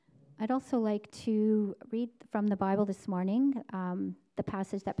I'd also like to read from the Bible this morning, the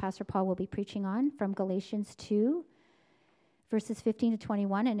passage that Pastor Paul will be preaching on from Galatians 2, verses 15 to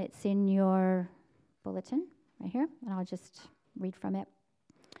 21, and it's in your bulletin right here, and I'll just read from it.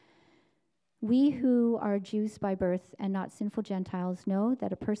 We who are Jews by birth and not sinful Gentiles know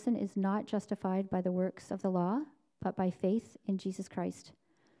that a person is not justified by the works of the law, but by faith in Jesus Christ.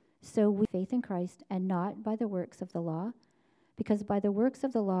 So we faith in Christ and not by the works of the law, because by the works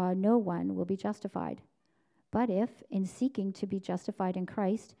of the law no one will be justified. But if, in seeking to be justified in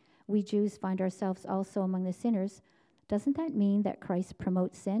Christ, we Jews find ourselves also among the sinners, doesn't that mean that Christ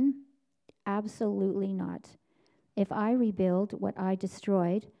promotes sin? Absolutely not. If I rebuild what I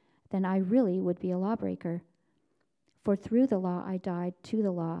destroyed, then I really would be a lawbreaker. For through the law I died to the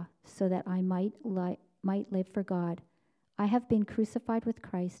law, so that I might live for God. I have been crucified with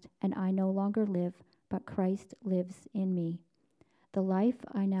Christ, and I no longer live, but Christ lives in me. The life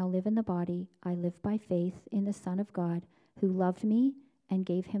I now live in the body, I live by faith in the Son of God, who loved me and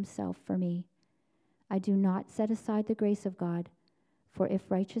gave himself for me. I do not set aside the grace of God, for if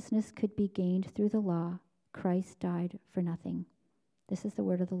righteousness could be gained through the law, Christ died for nothing. This is the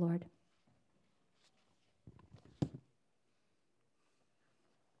word of the Lord.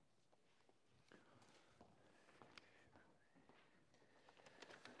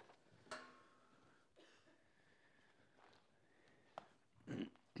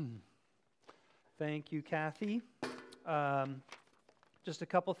 Thank you, Kathy. Just a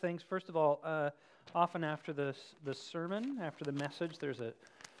couple things. First of all, often after the sermon, after the message, there's a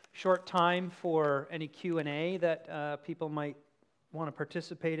short time for any Q&A that people might want to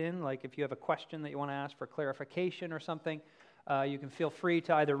participate in. Like if you have a question that you want to ask for clarification or something, you can feel free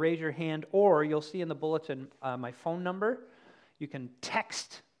to either raise your hand or you'll see in the bulletin my phone number. You can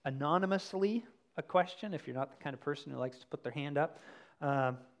text anonymously a question if you're not the kind of person who likes to put their hand up.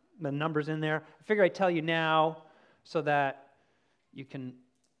 The number's in there. I figure I'd tell you now so that you can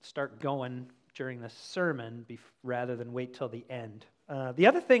start going during the sermon rather than wait till the end. The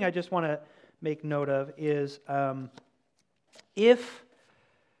other thing I just want to make note of is if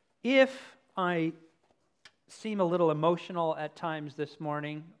I seem a little emotional at times this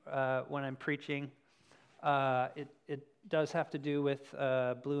morning when I'm preaching, it does have to do with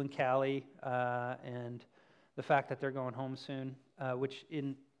Blue and Callie and the fact that they're going home soon, which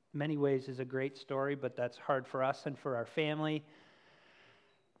in many ways is a great story, but that's hard for us and for our family.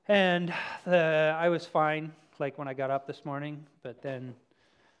 And I was fine, like when I got up this morning, but then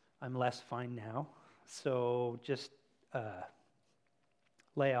I'm less fine now. So just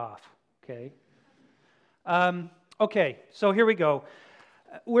lay off, okay? Okay, so here we go.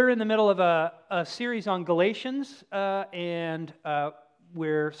 We're in the middle of a series on Galatians, and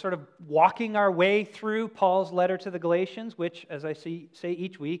we're sort of walking our way through Paul's letter to the Galatians, which, as I say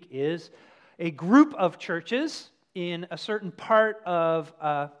each week, is a group of churches in a certain part of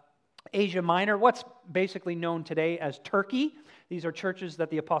Asia Minor, what's basically known today as Turkey. These are churches that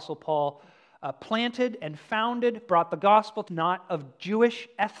the Apostle Paul planted and founded, brought the gospel not of Jewish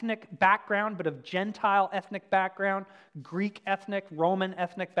ethnic background, but of Gentile ethnic background, Greek ethnic, Roman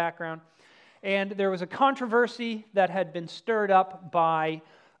ethnic background. And there was a controversy that had been stirred up by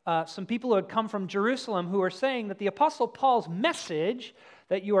some people who had come from Jerusalem who were saying that the Apostle Paul's message,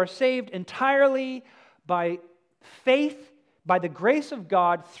 that you are saved entirely by faith, by the grace of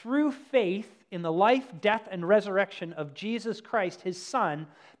God through faith in the life, death, and resurrection of Jesus Christ, his Son,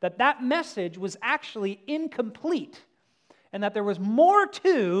 that message was actually incomplete, and that there was more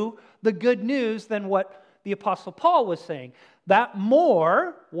to the good news than what the Apostle Paul was saying. That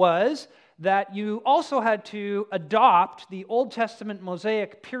more was that you also had to adopt the Old Testament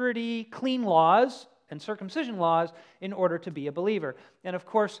Mosaic purity, clean laws, and circumcision laws in order to be a believer. And of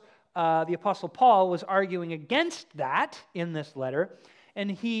course, the Apostle Paul was arguing against that in this letter,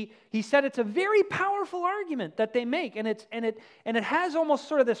 and he said it's a very powerful argument that they make, and it has almost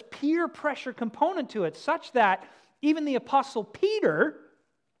sort of this peer pressure component to it, such that even the Apostle Peter,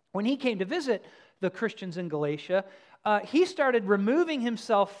 when he came to visit the Christians in Galatia, he started removing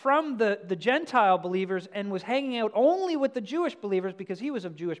himself from the Gentile believers and was hanging out only with the Jewish believers because he was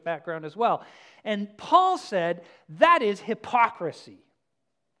of Jewish background as well. And Paul said that is hypocrisy.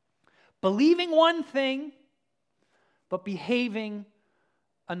 Believing one thing, but behaving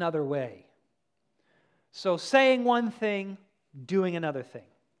another way. So saying one thing, doing another thing.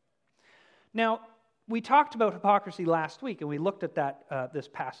 Now, we talked about hypocrisy last week, and we looked at this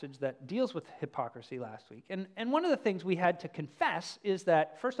passage that deals with hypocrisy last week. And one of the things we had to confess is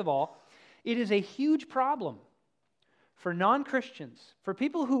that, first of all, it is a huge problem for non-Christians, for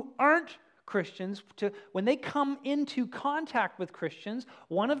people who aren't Christians, when they come into contact with Christians,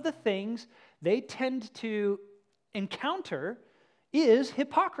 one of the things they tend to encounter is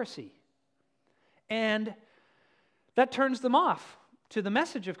hypocrisy. And that turns them off to the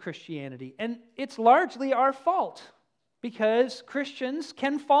message of Christianity. And it's largely our fault, because Christians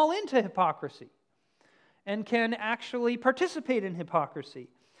can fall into hypocrisy and can actually participate in hypocrisy.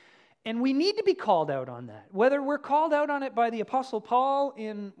 And we need to be called out on that. Whether we're called out on it by the Apostle Paul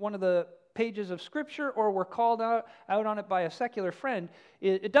in one of the pages of Scripture, or we're called out on it by a secular friend,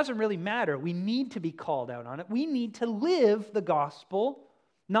 it doesn't really matter. We need to be called out on it. We need to live the gospel,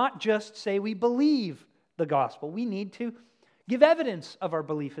 not just say we believe the gospel. We need to give evidence of our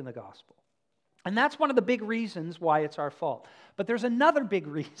belief in the gospel. And that's one of the big reasons why it's our fault. But there's another big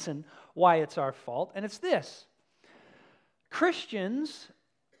reason why it's our fault, and it's this. Christians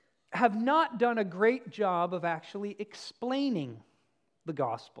have not done a great job of actually explaining the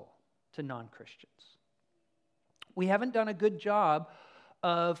gospel to non-Christians. We haven't done a good job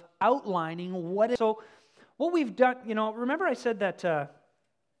of outlining what it is. So what we've done, remember I said that,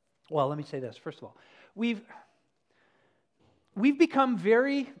 let me say this. First of all, we've become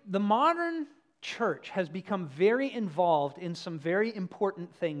the modern church has become very involved in some very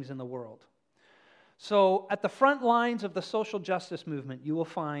important things in the world. So at the front lines of the social justice movement, you will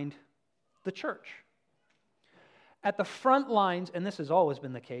find the church. At the front lines, and this has always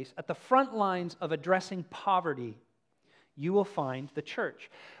been the case, at the front lines of addressing poverty, you will find the church.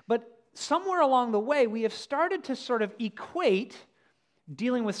 But somewhere along the way, we have started to sort of equate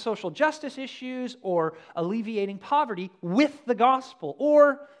dealing with social justice issues or alleviating poverty with the gospel.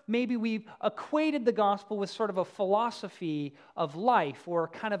 Or maybe we've equated the gospel with sort of a philosophy of life, or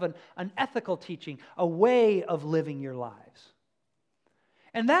kind of an ethical teaching, a way of living your lives.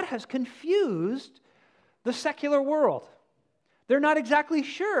 And that has confused the secular world. They're not exactly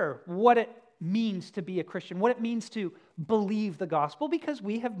sure what it means to be a Christian, what it means to believe the gospel, because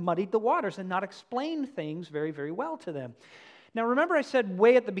we have muddied the waters and not explained things very, very well to them. Now, remember I said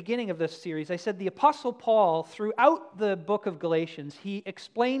way at the beginning of this series, I said the Apostle Paul, throughout the book of Galatians, he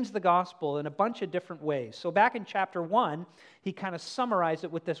explains the gospel in a bunch of different ways. So back in chapter 1, he kind of summarized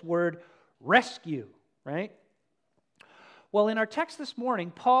it with this word, rescue, right? Well, in our text this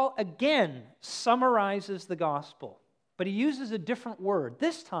morning, Paul again summarizes the gospel, but he uses a different word.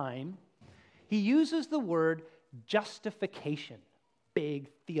 This time, he uses the word justification, big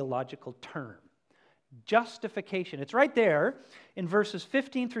theological term. Justification. It's right there in verses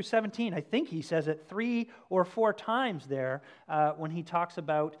 15 through 17. I think he says it 3 or 4 times there when he talks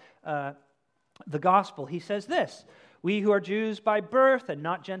about the gospel. He says this, "We who are Jews by birth and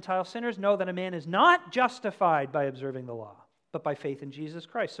not Gentile sinners know that a man is not justified by observing the law, but by faith in Jesus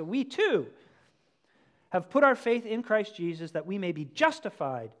Christ. So we too have put our faith in Christ Jesus, that we may be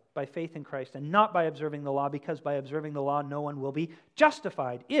justified by faith in Christ and not by observing the law, because by observing the law no one will be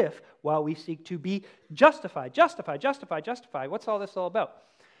justified if, while we seek to be justified. What's all this all about?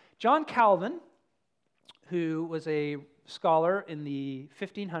 John Calvin, who was a scholar in the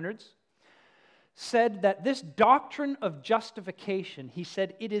 1500s, said that this doctrine of justification, he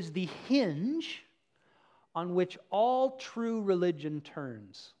said, it is the hinge on which all true religion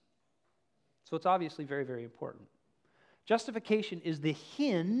turns. So it's obviously very, very important. Justification is the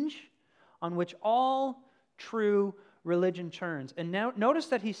hinge on which all true religion turns. And now notice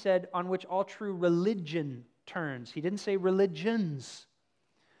that he said on which all true religion turns. He didn't say religions,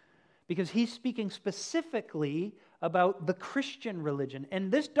 because he's speaking specifically about the Christian religion.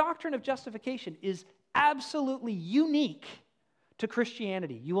 And this doctrine of justification is absolutely unique to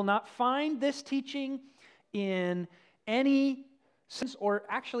Christianity. You will not find this teaching in any sense, or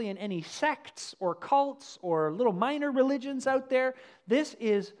actually in any sects or cults or little minor religions out there. This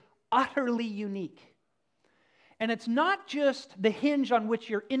is utterly unique. And it's not just the hinge on which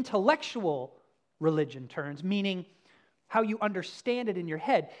your intellectual religion turns, meaning how you understand it in your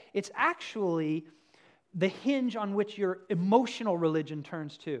head. It's actually the hinge on which your emotional religion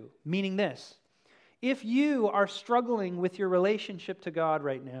turns too, meaning this. If you are struggling with your relationship to God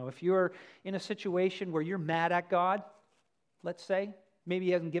right now, if you're in a situation where you're mad at God, let's say, maybe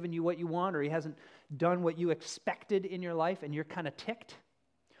He hasn't given you what you want, or He hasn't done what you expected in your life and you're kind of ticked,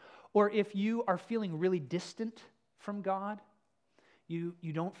 or if you are feeling really distant from God, you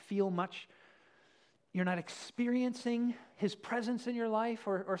don't feel much, you're not experiencing His presence in your life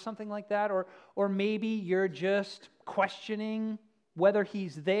or something like that, or maybe you're just questioning whether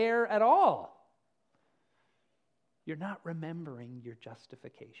He's there at all. You're not remembering your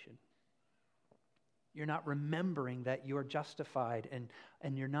justification. You're not remembering that you're justified,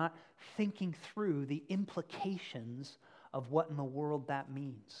 and you're not thinking through the implications of what in the world that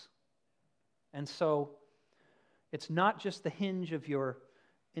means. And so it's not just the hinge of your,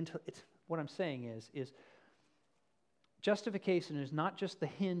 what I'm saying is justification is not just the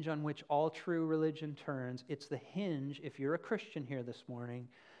hinge on which all true religion turns. It's the hinge, if you're a Christian here this morning,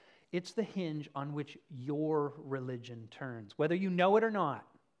 it's the hinge on which your religion turns. Whether you know it or not,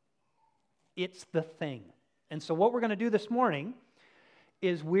 it's the thing. And so what we're going to do this morning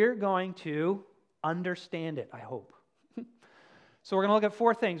is we're going to understand it, I hope. So we're going to look at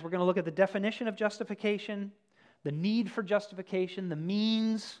four things. We're going to look at the definition of justification, the need for justification, the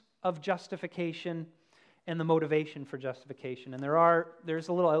means of justification, and the motivation for justification. And there's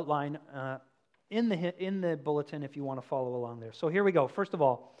a little outline in the bulletin if you want to follow along there. So here we go. First of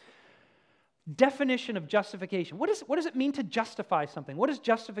all, definition of justification. What does it mean to justify something? What does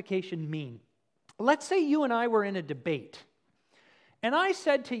justification mean? Let's say you and I were in a debate, and I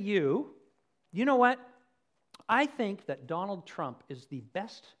said to you, you know what? I think that Donald Trump is the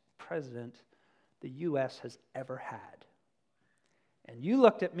best president the U.S. has ever had. And you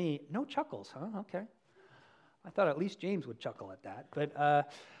looked at me, no chuckles, huh? Okay. I thought at least James would chuckle at that. But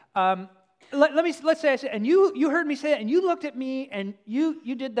let's say I said, and you heard me say it, and you looked at me, and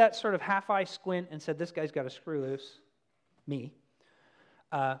you did that sort of half-eye squint and said, this guy's got a screw loose. Me.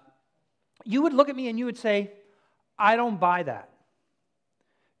 You would look at me and you would say, I don't buy that.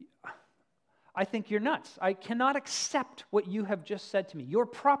 I think you're nuts. I cannot accept what you have just said to me. Your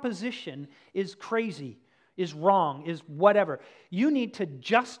proposition is crazy, is wrong, is whatever. You need to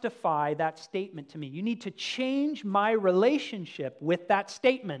justify that statement to me. You need to change my relationship with that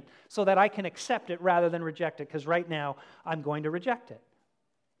statement so that I can accept it rather than reject it, because right now I'm going to reject it.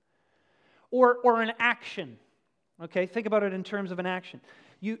 Or an action. Okay, think about it in terms of an action.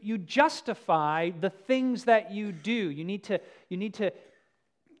 You justify the things that you do. You need to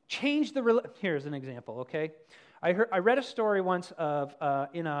change here's an example, okay? I read a story once of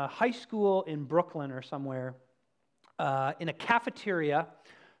in a high school in Brooklyn or somewhere, in a cafeteria,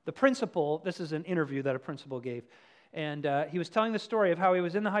 the principal, this is an interview that a principal gave, and he was telling the story of how he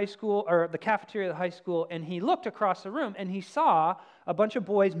was in the high school, or the cafeteria of the high school, and he looked across the room, and he saw a bunch of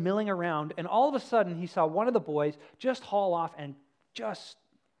boys milling around, and all of a sudden he saw one of the boys just haul off and just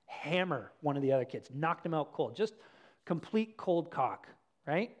hammer one of the other kids, knocked him out cold, just complete cold cock.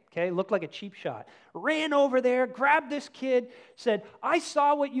 Right? Okay, looked like a cheap shot. Ran over there, grabbed this kid, said, I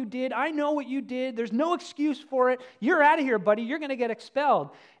saw what you did. I know what you did. There's no excuse for it. You're out of here, buddy. You're going to get expelled.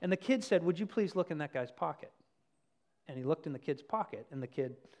 And the kid said, would you please look in that guy's pocket? And he looked in the kid's pocket, and the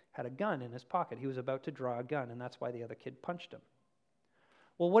kid had a gun in his pocket. He was about to draw a gun, and that's why the other kid punched him.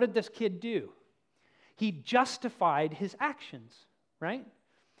 Well, what did this kid do? He justified his actions, right?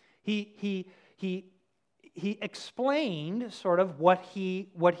 He explained sort of what he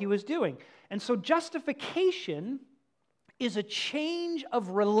was doing. And so justification is a change of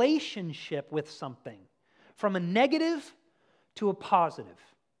relationship with something from a negative to a positive,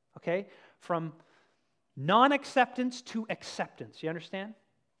 okay? From non-acceptance to acceptance. You understand?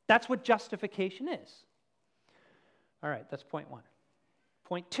 That's what justification is. All right, that's point one.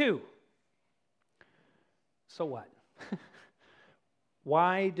 Point two. So what?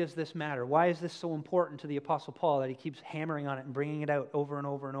 Why does this matter? Why is this so important to the Apostle Paul that he keeps hammering on it and bringing it out over and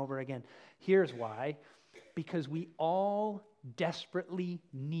over and over again? Here's why. Because we all desperately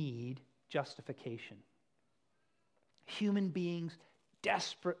need justification. Human beings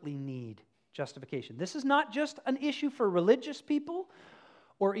desperately need justification. This is not just an issue for religious people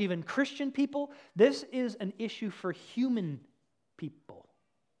or even Christian people. This is an issue for human people.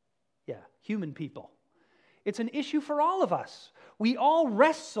 Yeah, human people. It's an issue for all of us. We all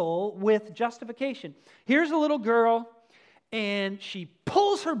wrestle with justification. Here's a little girl, and she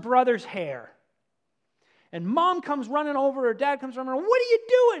pulls her brother's hair. And mom comes running over, or dad comes running over, what are you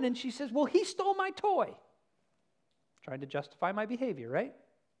doing? And she says, well, he stole my toy. Trying to justify my behavior, right?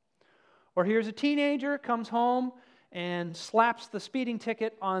 Or here's a teenager, comes home and slaps the speeding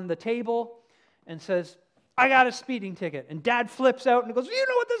ticket on the table and says, I got a speeding ticket. And dad flips out and goes, you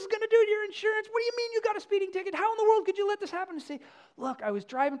know what this is going to do to your insurance? What do you mean you got a speeding ticket? How in the world could you let this happen? And say, look, I was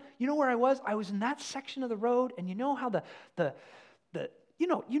driving. You know where I was? I was in that section of the road, and you know how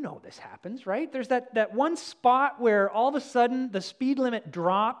you know this happens, right? There's that one spot where all of a sudden the speed limit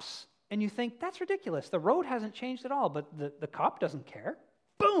drops, and you think, that's ridiculous. The road hasn't changed at all, but the cop doesn't care.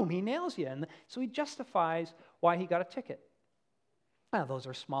 Boom, he nails you. And so he justifies why he got a ticket. Well, those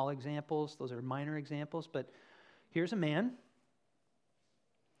are small examples, those are minor examples, but here's a man,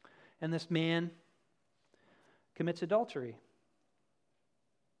 and this man commits adultery,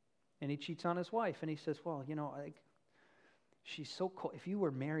 and he cheats on his wife, and he says, well, you know, She's so cold. If you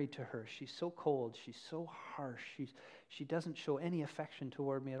were married to her, she's so cold. She's so harsh. She doesn't show any affection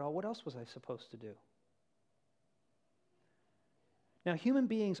toward me at all. What else was I supposed to do? Now, human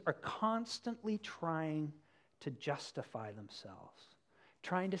beings are constantly trying to justify themselves.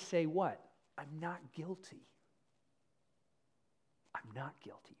 Trying to say what? I'm not guilty. I'm not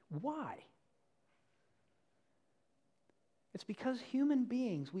guilty. Why? It's because human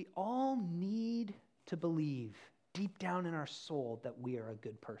beings, we all need to believe deep down in our soul that we are a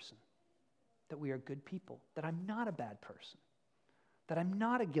good person, that we are good people, that I'm not a bad person, that I'm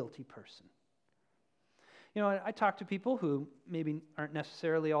not a guilty person. You know, I talk to people who maybe aren't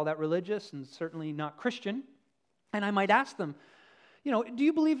necessarily all that religious and certainly not Christian, and I might ask them, you know, do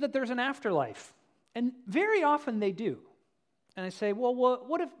you believe that there's an afterlife? And very often they do. And I say, well,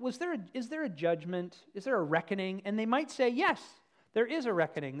 what if, is there a judgment? Is there a reckoning? And they might say, yes, there is a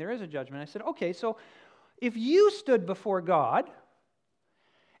reckoning, there is a judgment. I said, okay, so if you stood before God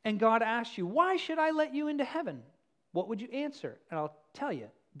and God asked you, why should I let you into heaven? What would you answer? And I'll tell you,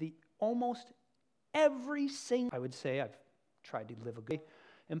 almost every single, I would say, I've tried to live a good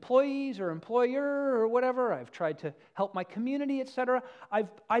employees or employer or whatever. I've tried to help my community, etc.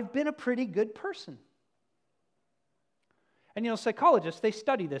 I've been a pretty good person. And you know, psychologists, they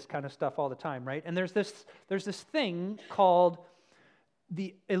study this kind of stuff all the time, right? And there's this thing called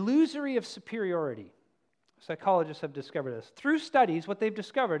the illusory of superiority. Psychologists have discovered this. Through studies, what they've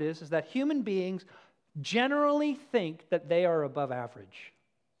discovered is that human beings generally think that they are above average.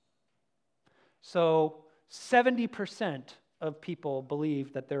 So 70% of people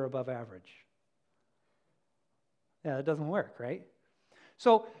believe that they're above average. Yeah, that doesn't work, right?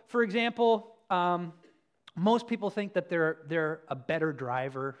 So, for example, most people think that they're a better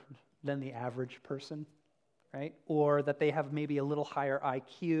driver than the average person, right? Or that they have maybe a little higher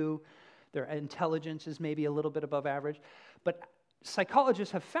IQ. Their intelligence is maybe a little bit above average. But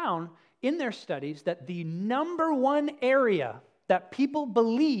psychologists have found in their studies that the number one area that people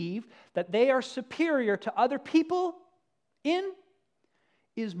believe that they are superior to other people in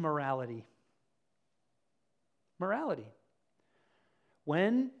is morality. Morality.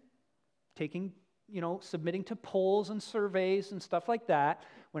 When submitting to polls and surveys and stuff like that,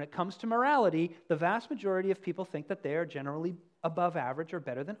 when it comes to morality, the vast majority of people think that they are generally above average or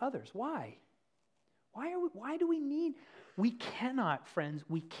better than others. Why? Why do we need? We cannot, friends,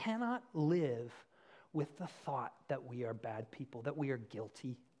 we cannot live with the thought that we are bad people, that we are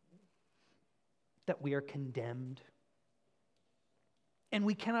guilty, that we are condemned. And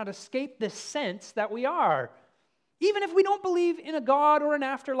we cannot escape this sense that we are. Even if we don't believe in a God or an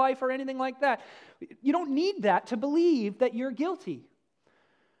afterlife or anything like that, you don't need that to believe that you're guilty.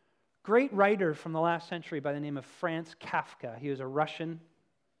 Great writer from the last century by the name of Franz Kafka. He was a Russian.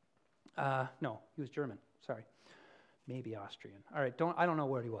 He was German. Sorry. Maybe Austrian. All right, I don't know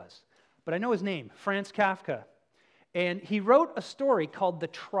where he was. But I know his name, Franz Kafka. And he wrote a story called The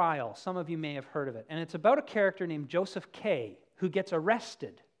Trial. Some of you may have heard of it. And it's about a character named Joseph K., who gets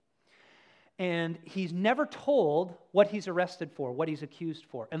arrested. And he's never told what he's arrested for, what he's accused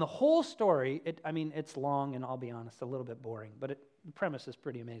for. And the whole story, it's long and I'll be honest, a little bit boring, but the premise is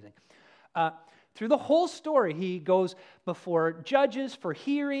pretty amazing. Through the whole story, he goes before judges for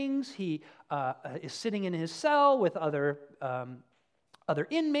hearings. He is sitting in his cell with other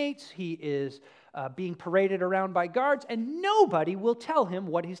inmates. He is being paraded around by guards, and nobody will tell him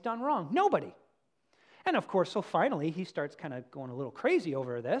what he's done wrong. Nobody. And of course, so finally, he starts kind of going a little crazy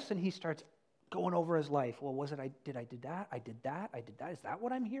over this, and he starts going over his life. Well, I did that? I did that. Is that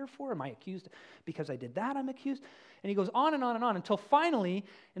what I'm here for? Am I accused because I did that? I'm accused? And he goes on and on and on until finally,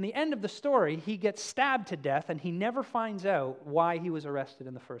 in the end of the story, he gets stabbed to death, and he never finds out why he was arrested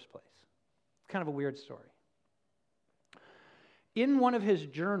in the first place. It's kind of a weird story. In one of his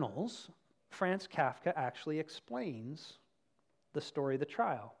journals, Franz Kafka actually explains the story of the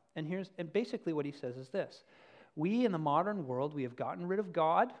trial. And basically what he says is this: we in the modern world, we have gotten rid of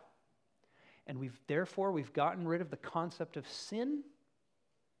God, and we've gotten rid of the concept of sin,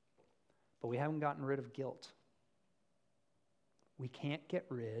 but we haven't gotten rid of guilt. We can't get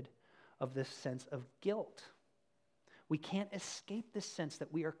rid of this sense of guilt. We can't escape this sense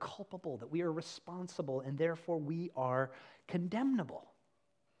that we are culpable, that we are responsible, and therefore we are condemnable.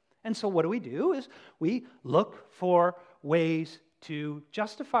 And so what do? Is we look for ways to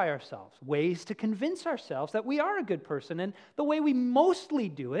justify ourselves, ways to convince ourselves that we are a good person. And the way we mostly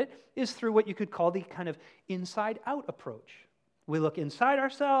do it is through what you could call the kind of inside-out approach. We look inside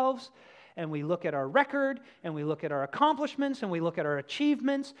ourselves, and we look at our record, and we look at our accomplishments, and we look at our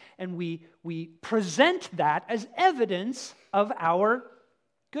achievements, and we present that as evidence of our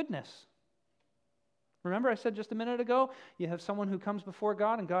goodness. Remember I said just a minute ago, you have someone who comes before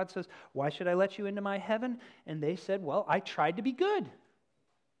God and God says, why should I let you into my heaven? And they said, well, I tried to be good.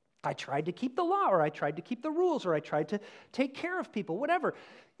 I tried to keep the law, or I tried to keep the rules, or I tried to take care of people, whatever.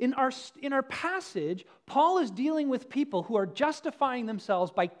 In our passage, Paul is dealing with people who are justifying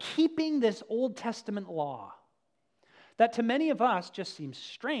themselves by keeping this Old Testament law. That to many of us just seems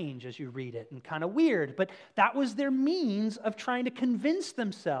strange as you read it and kind of weird, but that was their means of trying to convince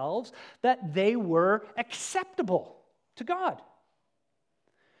themselves that they were acceptable to God.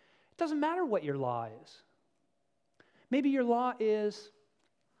 It doesn't matter what your law is. Maybe your law is,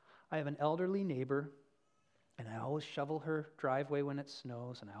 I have an elderly neighbor, and I always shovel her driveway when it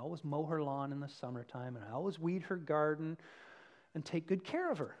snows, and I always mow her lawn in the summertime, and I always weed her garden and take good care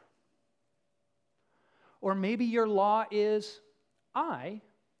of her. Or maybe your law is, I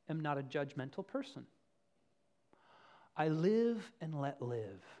am not a judgmental person. I live and let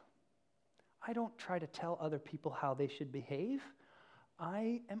live. I don't try to tell other people how they should behave.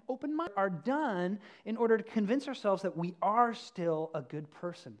 I am open-minded. Are done in order to convince ourselves that we are still a good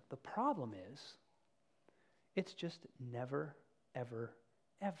person. The problem is, it's just never, ever,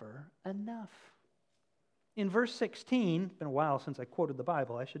 ever enough. In verse 16, it's been a while since I quoted the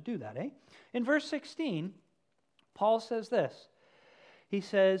Bible, I should do that, eh? In verse 16, Paul says this. He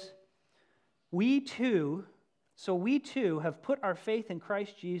says, we too have put our faith in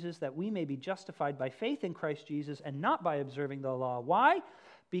Christ Jesus that we may be justified by faith in Christ Jesus and not by observing the law. Why?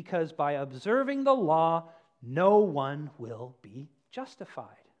 Because by observing the law, no one will be justified.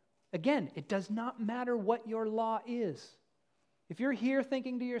 Again, it does not matter what your law is. If you're here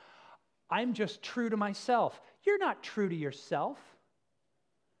thinking to yourself, I'm just true to myself. You're not true to yourself.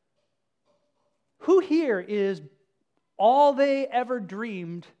 Who here is all they ever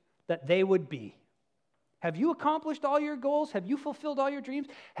dreamed that they would be? Have you accomplished all your goals? Have you fulfilled all your dreams?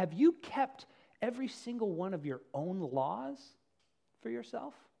 Have you kept every single one of your own laws for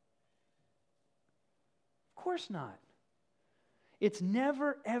yourself? Of course not. It's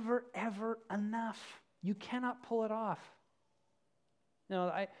never, ever, ever enough. You cannot pull it off.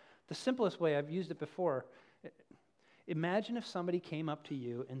 The simplest way, I've used it before, imagine if somebody came up to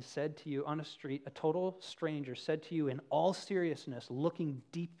you and said to you on a street, a total stranger said to you in all seriousness, looking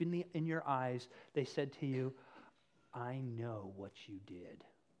deep in your eyes, they said to you, I know what you did,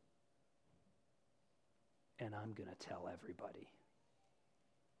 and I'm going to tell everybody.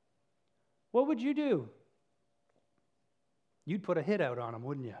 What would you do? You'd put a hit out on them,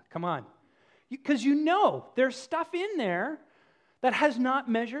 wouldn't you? Come on. Because you know there's stuff in there that has not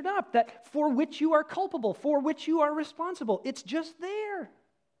measured up, that for which you are culpable, for which you are responsible. It's just there.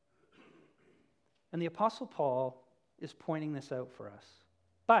 And the Apostle Paul is pointing this out for us.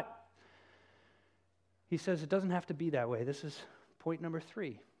 But he says it doesn't have to be that way. This is point number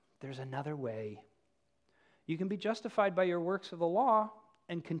 3. There's another way. You can be justified by your works of the law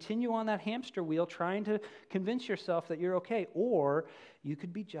and continue on that hamster wheel trying to convince yourself that you're okay, or you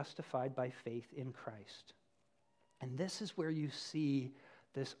could be justified by faith in Christ. And this is where you see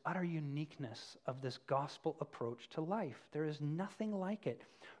this utter uniqueness of this gospel approach to life. There is nothing like it.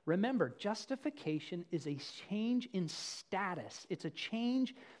 Remember, justification is a change in status. It's a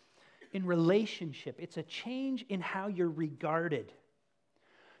change in relationship. It's a change in how you're regarded.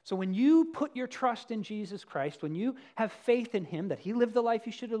 So when you put your trust in Jesus Christ, when you have faith in Him, that He lived the life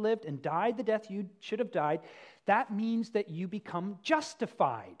you should have lived and died the death you should have died, that means that you become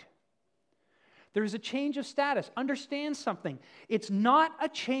justified. There's a change of status. Understand something. It's not a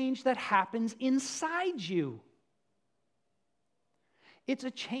change that happens inside you. It's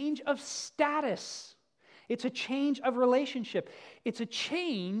a change of status. It's a change of relationship. It's a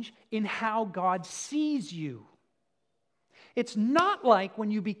change in how God sees you. It's not like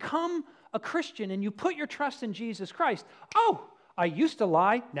when you become a Christian and you put your trust in Jesus Christ. Oh, I used to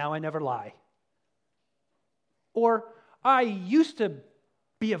lie, now I never lie. Or I used to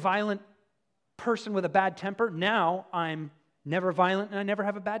be a violent person with a bad temper, now I'm never violent and I never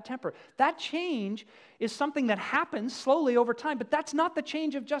have a bad temper. That change is something that happens slowly over time, but that's not the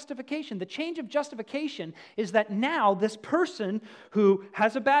change of justification. The change of justification is that now this person who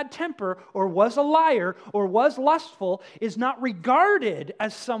has a bad temper or was a liar or was lustful is not regarded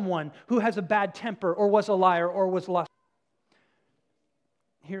as someone who has a bad temper or was a liar or was lustful.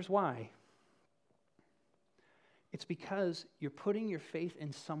 Here's why. It's because you're putting your faith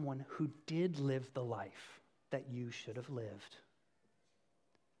in someone who did live the life that you should have lived.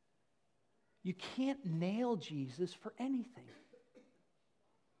 You can't nail Jesus for anything.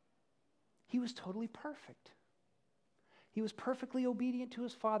 He was totally perfect. He was perfectly obedient to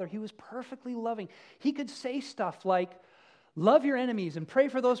His Father. He was perfectly loving. He could say stuff like, love your enemies and pray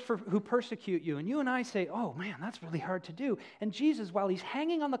for those who persecute you. And you and I say, oh man, that's really hard to do. And Jesus, while he's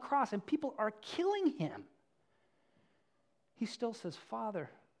hanging on the cross and people are killing him, he still says, Father,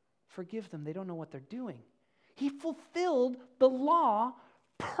 forgive them. They don't know what they're doing. He fulfilled the law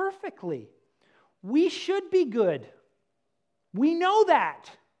perfectly. We should be good. We know that.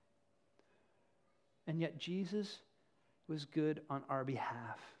 And yet Jesus was good on our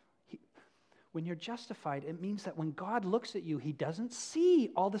behalf. When you're justified, it means that when God looks at you, he doesn't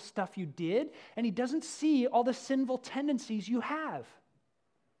see all the stuff you did, and he doesn't see all the sinful tendencies you have.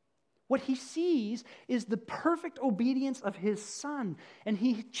 What he sees is the perfect obedience of his Son, and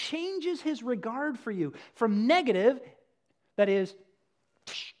he changes his regard for you from negative, that is,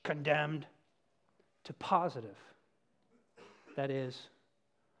 condemned, to positive, that is,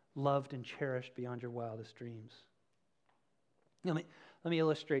 loved and cherished beyond your wildest dreams. Let me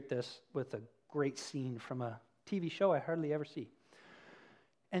illustrate this with a great scene from a TV show I hardly ever see.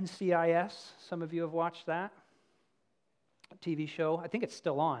 NCIS, some of you have watched that TV show. I think it's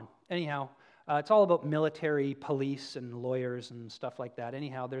still on. Anyhow, it's all about military, police, and lawyers and stuff like that.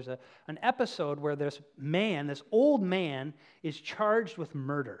 Anyhow, there's an episode where this old man, is charged with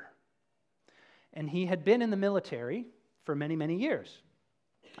murder. And he had been in the military for many, many years.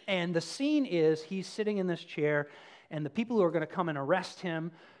 And the scene is he's sitting in this chair, and the people who are going to come and arrest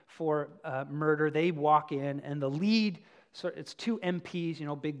him for murder, they walk in, and the lead, so it's two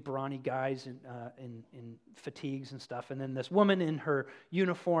MPs, big brawny guys in fatigues and stuff, and then this woman in her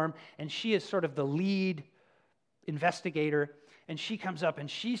uniform, and she is sort of the lead investigator, and she comes up and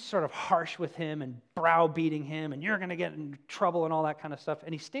she's sort of harsh with him and browbeating him, and you're going to get in trouble and all that kind of stuff.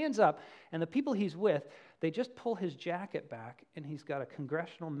 And he stands up, and the people he's with, they just pull his jacket back, and he's got a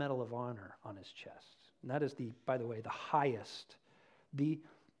Congressional Medal of Honor on his chest. And that is by the way, the highest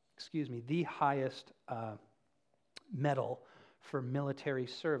medal for military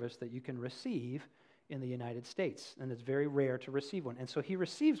service that you can receive in the United States, and it's very rare to receive one. And so he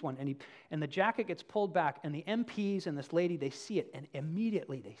receives one, and the jacket gets pulled back, and the MPs and this lady, they see it, and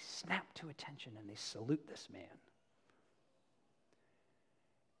immediately they snap to attention and they salute this man.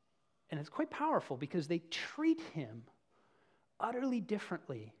 And it's quite powerful because they treat him utterly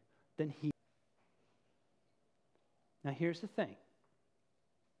differently than he. Now here's the thing.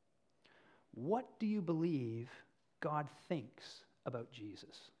 What do you believe God thinks about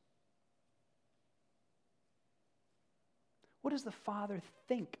Jesus? What does the Father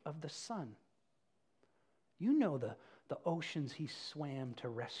think of the Son? You know the oceans he swam to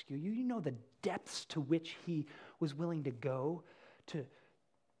rescue you. You know the depths to which he was willing to go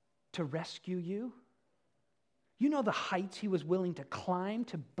to rescue you. You know the heights he was willing to climb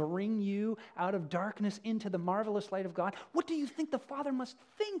to bring you out of darkness into the marvelous light of God. What do you think the Father must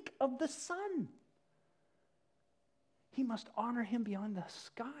think of the Son? He must honor him beyond the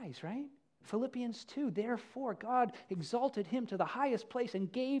skies, right? Philippians 2, therefore God exalted him to the highest place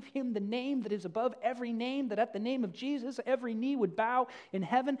and gave him the name that is above every name, that at the name of Jesus every knee would bow in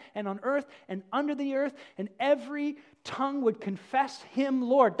heaven and on earth and under the earth, and every tongue would confess him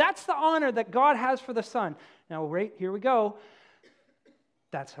Lord. That's the honor that God has for the Son. Now, right, here we go.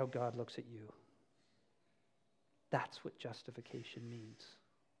 That's how God looks at you. That's what justification means.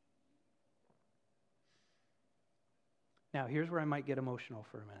 Now, here's where I might get emotional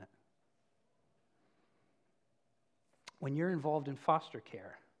for a minute. When you're involved in foster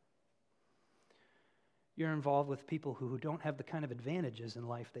care, you're involved with people who don't have the kind of advantages in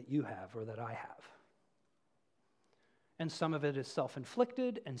life that you have or that I have. And some of it is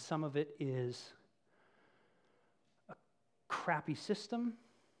self-inflicted, and some of it is a crappy system.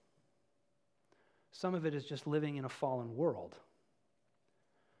 Some of it is just living in a fallen world.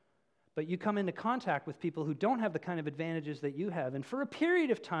 But you come into contact with people who don't have the kind of advantages that you have. And for a period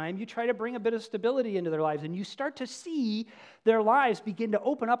of time, you try to bring a bit of stability into their lives. And you start to see their lives begin to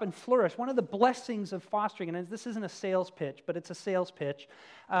open up and flourish. One of the blessings of fostering, and this isn't a sales pitch, but it's a sales pitch,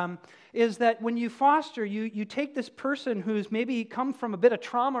 is that when you foster, you take this person who's maybe come from a bit of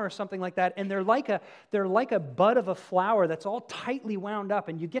trauma or something like that, and they're like a bud of a flower that's all tightly wound up.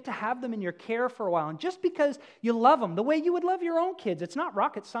 And you get to have them in your care for a while. And just because you love them the way you would love your own kids, it's not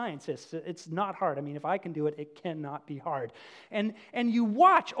rocket science. It's not hard. I mean, if I can do it, it cannot be hard. And you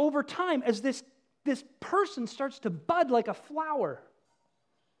watch over time as this person starts to bud like a flower.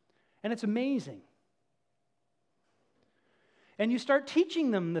 And it's amazing. and you start teaching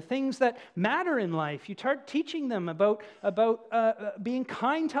them the things that matter in life. You start teaching them about being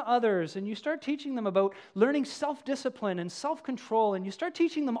kind to others, and you start teaching them about learning self-discipline and self-control, and you start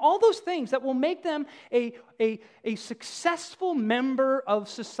teaching them all those things that will make them a successful member of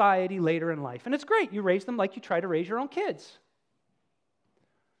society later in life. And it's great. You raise them like you try to raise your own kids.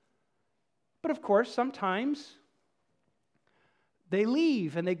 But of course, sometimes they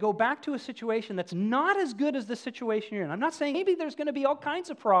leave and they go back to a situation that's not as good as the situation you're in. I'm not saying maybe there's going to be all kinds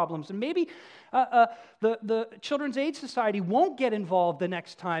of problems, and maybe the Children's Aid Society won't get involved the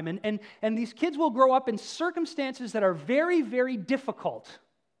next time, and these kids will grow up in circumstances that are very, very difficult.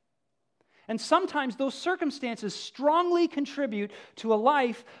 And sometimes those circumstances strongly contribute to a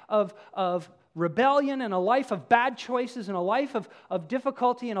life of rebellion and a life of bad choices and a life of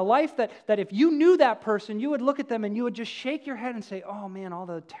difficulty and a life that if you knew that person, you would look at them and you would just shake your head and say, oh man, all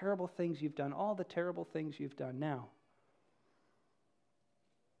the terrible things you've done, all the terrible things you've done now.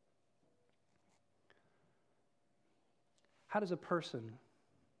 How does a person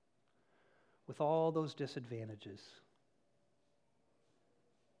with all those disadvantages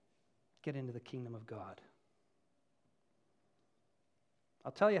get into the kingdom of God?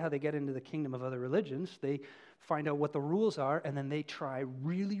 I'll tell you how they get into the kingdom of other religions. They find out what the rules are, and then they try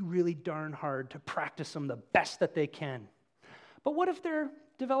really, really darn hard to practice them the best that they can. But what if they're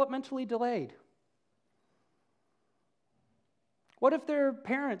developmentally delayed? What if their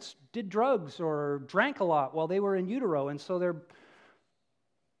parents did drugs or drank a lot while they were in utero, and so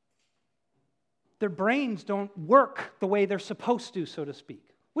their brains don't work the way they're supposed to, so to speak?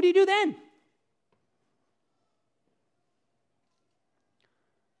 What do you do then?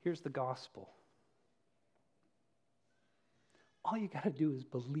 Here's the gospel. All you got to do is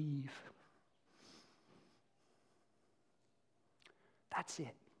believe. That's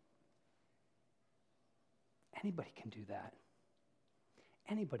it. Anybody can do that.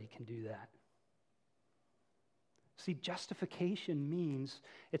 Anybody can do that. See, justification means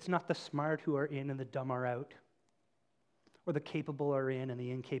it's not the smart who are in and the dumb are out, or the capable are in and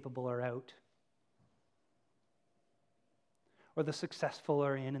the incapable are out, or the successful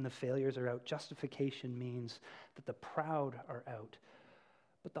are in and the failures are out. Justification means that the proud are out,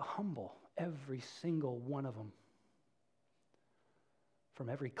 but the humble, every single one of them, from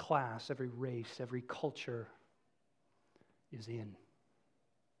every class, every race, every culture, is in.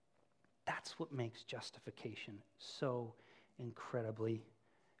 That's what makes justification so incredibly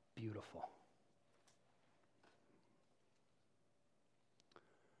beautiful.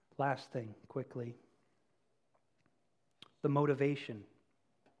 Last thing, quickly. The motivation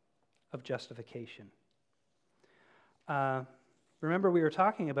of justification. Remember, we were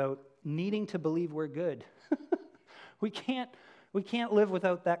talking about needing to believe we're good. We can't live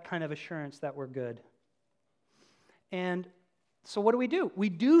without that kind of assurance that we're good. And so what do? We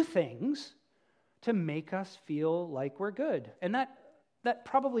do things to make us feel like we're good. And that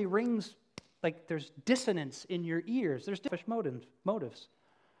probably rings like there's dissonance in your ears. There's different motives.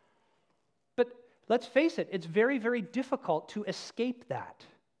 But let's face it, it's very, very difficult to escape that.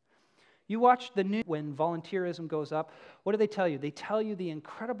 You watch the news when volunteerism goes up. What do they tell you? They tell you the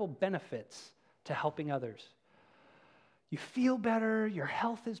incredible benefits to helping others. You feel better, your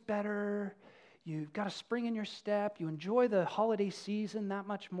health is better, you've got a spring in your step, you enjoy the holiday season that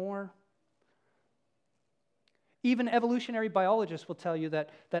much more. Even evolutionary biologists will tell you that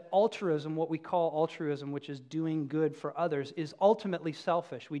altruism, what we call altruism, which is doing good for others, is ultimately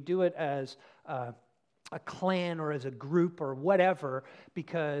selfish. We do it as a clan or as a group or whatever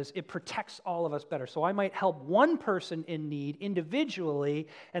because it protects all of us better. So I might help one person in need individually,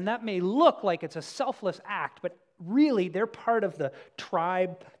 and that may look like it's a selfless act, but really they're part of the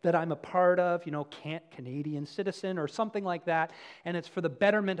tribe that I'm a part of, Canadian citizen or something like that, and it's for the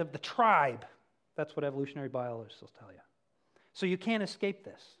betterment of the tribe. That's what evolutionary biologists will tell you. So you can't escape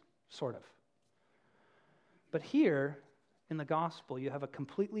this, sort of. But here, in the gospel, you have a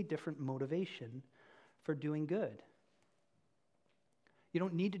completely different motivation for doing good. You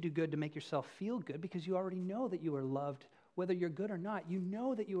don't need to do good to make yourself feel good because you already know that you are loved, whether you're good or not. You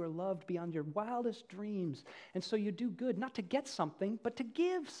know that you are loved beyond your wildest dreams. And so you do good, not to get something, but to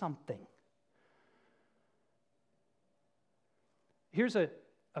give something. Here's a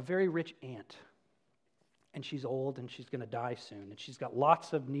very rich aunt. And she's old and she's going to die soon. And she's got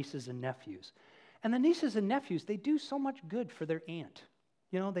lots of nieces and nephews. And the nieces and nephews, they do so much good for their aunt.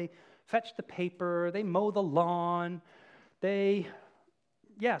 They fetch the paper, they mow the lawn, they,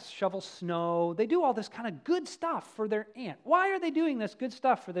 shovel snow. They do all this kind of good stuff for their aunt. Why are they doing this good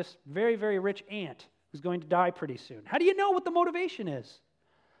stuff for this very, very rich aunt who's going to die pretty soon? How do you know what the motivation is?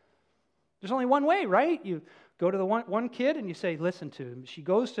 There's only one way, right? You go to the one kid and you say, listen to him. She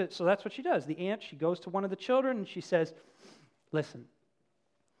goes to, so that's what she does. The aunt, she goes to one of the children and she says, listen,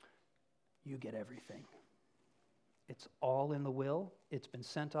 you get everything. It's all in the will. It's been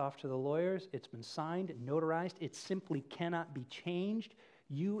sent off to the lawyers. It's been signed and notarized. It simply cannot be changed.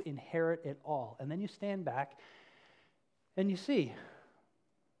 You inherit it all. And then you stand back and you see,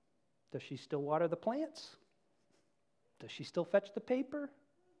 does she still water the plants? Does she still fetch the paper?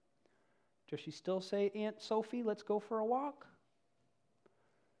 Does she still say, Aunt Sophie, let's go for a walk?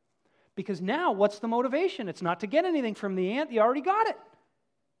 Because now, what's the motivation? It's not to get anything from the aunt. You already got it.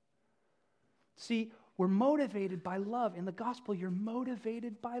 See, we're motivated by love. In the gospel, you're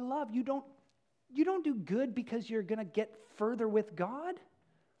motivated by love. You don't do good because you're going to get further with God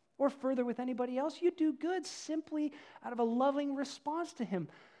or further with anybody else. You do good simply out of a loving response to Him.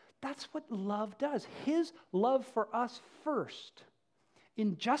 That's what love does. His love for us first,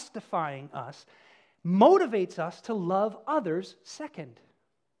 in justifying us, motivates us to love others second.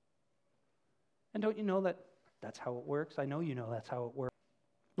 And don't you know that that's how it works? I know you know that's how it works.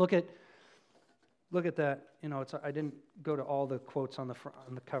 Look at that. You know, I didn't go to all the quotes on the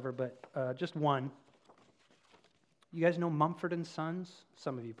cover, but just one. You guys know Mumford and Sons?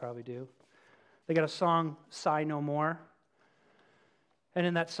 Some of you probably do. They got a song, Sigh No More. And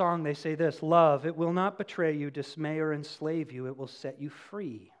in that song they say this, love, it will not betray you, dismay, or enslave you. It will set you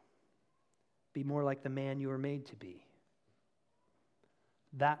free. Be more like the man you were made to be.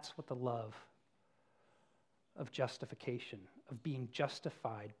 That's what the love of justification, of being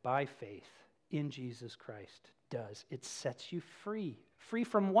justified by faith in Jesus Christ does. It sets you free. Free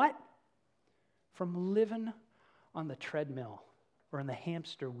from what? From living on the treadmill or in the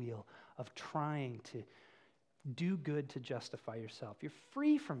hamster wheel of trying to do good to justify yourself. You're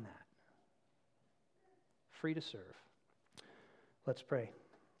free from that. Free to serve. Let's pray.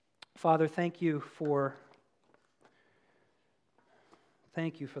 Father, thank you for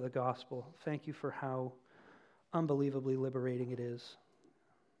the gospel. Thank you for how unbelievably liberating it is.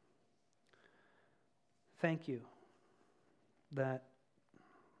 Thank you that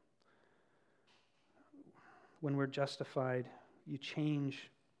when we're justified, you change,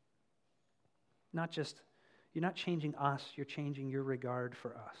 you're not changing us, you're changing your regard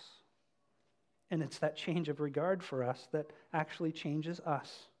for us. And it's that change of regard for us that actually changes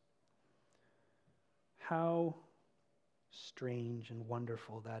us. How strange and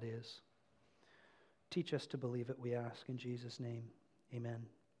wonderful that is. Teach us to believe it, we ask in Jesus' name. Amen.